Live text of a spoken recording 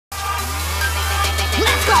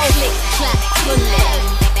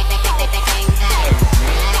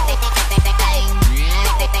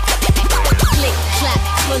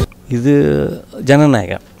இது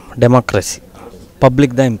ஜனநாயகம், democracy.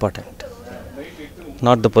 Public தான் இம்பார்ட்டண்ட்,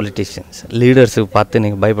 நாட் த பொலிட்டிஷியன்ஸ். லீடர்ஸுக்கு பார்த்து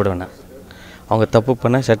நீங்கள் பயப்பட வேணாம். அவங்க தப்பு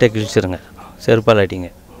பண்ணால் சட்டையை கிழிச்சிருங்க, செருப்பால் அடிங்க.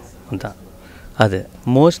 அதுதான் அது.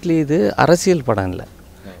 மோஸ்ட்லி இது அரசியல் படம் இல்லை,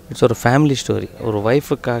 இட்ஸ் ஒரு ஃபேமிலி ஸ்டோரி. ஒரு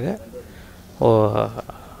ஒய்ஃபுக்காக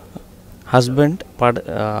ஹஸ்பண்ட்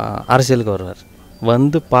அரசியலுக்கு வருவார்.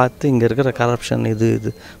 வந்து பார்த்து இங்கே இருக்கிற கரப்ஷன் இது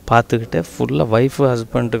பார்த்துக்கிட்டே ஃபுல்லாக ஒய்ஃபு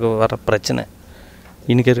ஹஸ்பண்டுக்கு வர பிரச்சனை,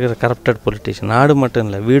 இன்றைக்கி இருக்கிற கரப்டட் பொலிட்டிஷியன், நாடு மட்டும்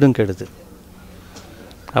இல்லை வீடும் கெடுது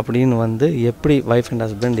அப்படின்னு வந்து எப்படி ஒய்ஃப் அண்ட்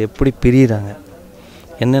ஹஸ்பண்ட் எப்படி பிரியிறாங்க,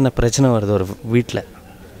 என்னென்ன பிரச்சனை வருது ஒரு வீட்டில்,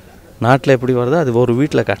 நாட்டில் எப்படி வருதோ அது ஒரு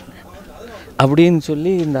வீட்டில் காட்டினேன் அப்படின்னு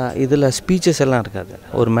சொல்லி. இந்த இதில் ஸ்பீச்சஸ் எல்லாம் இருக்காது.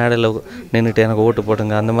 ஒரு மேடையில் நின்றுட்டு எனக்கு ஓட்டு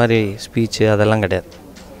போட்டுங்க அந்த மாதிரி ஸ்பீச்சு அதெல்லாம் கிடையாது.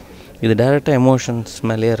 இது டைரெக்டாக எமோஷன்ஸ்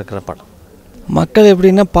மேலேயே இருக்கிற படம். மக்கள்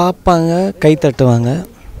எப்படின்னா பார்ப்பாங்க, கை தட்டுவாங்க,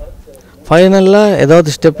 ஃபைனலாக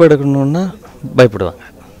ஏதாவது ஸ்டெப் எடுக்கணுன்னா பயப்படுவாங்க.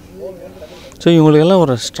 ஸோ இவங்களுக்கெல்லாம்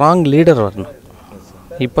ஒரு ஸ்ட்ராங் லீடர் வரணும்.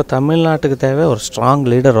 இப்போ தமிழ்நாட்டுக்கு தேவை ஒரு ஸ்ட்ராங்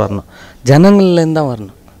லீடர் வரணும், ஜனங்கள்லேருந்து தான்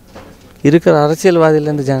வரணும். இருக்கிற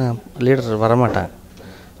அரசியல்வாதியிலேருந்து லீடர் வரமாட்டாங்க,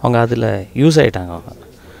 அவங்க அதில் யூஸ் ஆகிட்டாங்க. அவங்க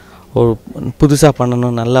ஒரு புதுசாக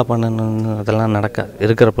பண்ணணும், நல்லா பண்ணணும்னு அதெல்லாம் நடக்காது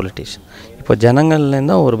இருக்கிற பொலிட்டிஷியன். இப்போ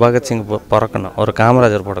ஜனங்கள்லேருந்து ஒரு பகத்சிங் பிறக்கணும், ஒரு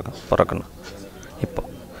காமராஜர் பிறக்கணும்.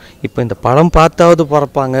 இப்போ இந்த படம் பார்த்தாவது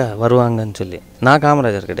பிறப்பாங்க வருவாங்கன்னு சொல்லி. நான்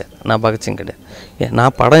காமராஜர் கிடையாது, நான் பகத்சிங் கிடையாது.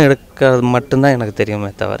 நான் படம் எடுக்கிறது மட்டும்தான் எனக்கு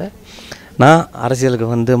தெரியுமே தவிர நான் அரசியலுக்கு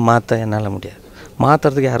வந்து மாற்ற என்னால் முடியாது.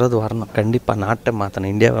 மாற்றுறதுக்கு யாராவது வரணும், கண்டிப்பாக நாட்டை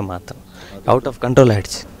மாற்றணும், இந்தியாவை மாற்றணும். அவுட் ஆஃப் கண்ட்ரோல்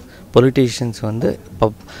ஆகிடுச்சு. பொலிட்டீஷியன்ஸ் வந்து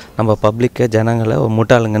நம்ம பப்ளிக்கை ஜனங்களை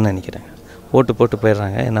முட்டாளுங்கன்னு நினைக்கிறாங்க, ஓட்டு போட்டு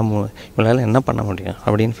போயிடுறாங்க. நம்ம இவங்களால் என்ன பண்ண முடியும்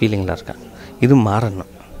அப்படின்னு ஃபீலிங்கில் இருக்காங்க. இது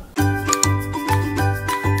மாறணும்.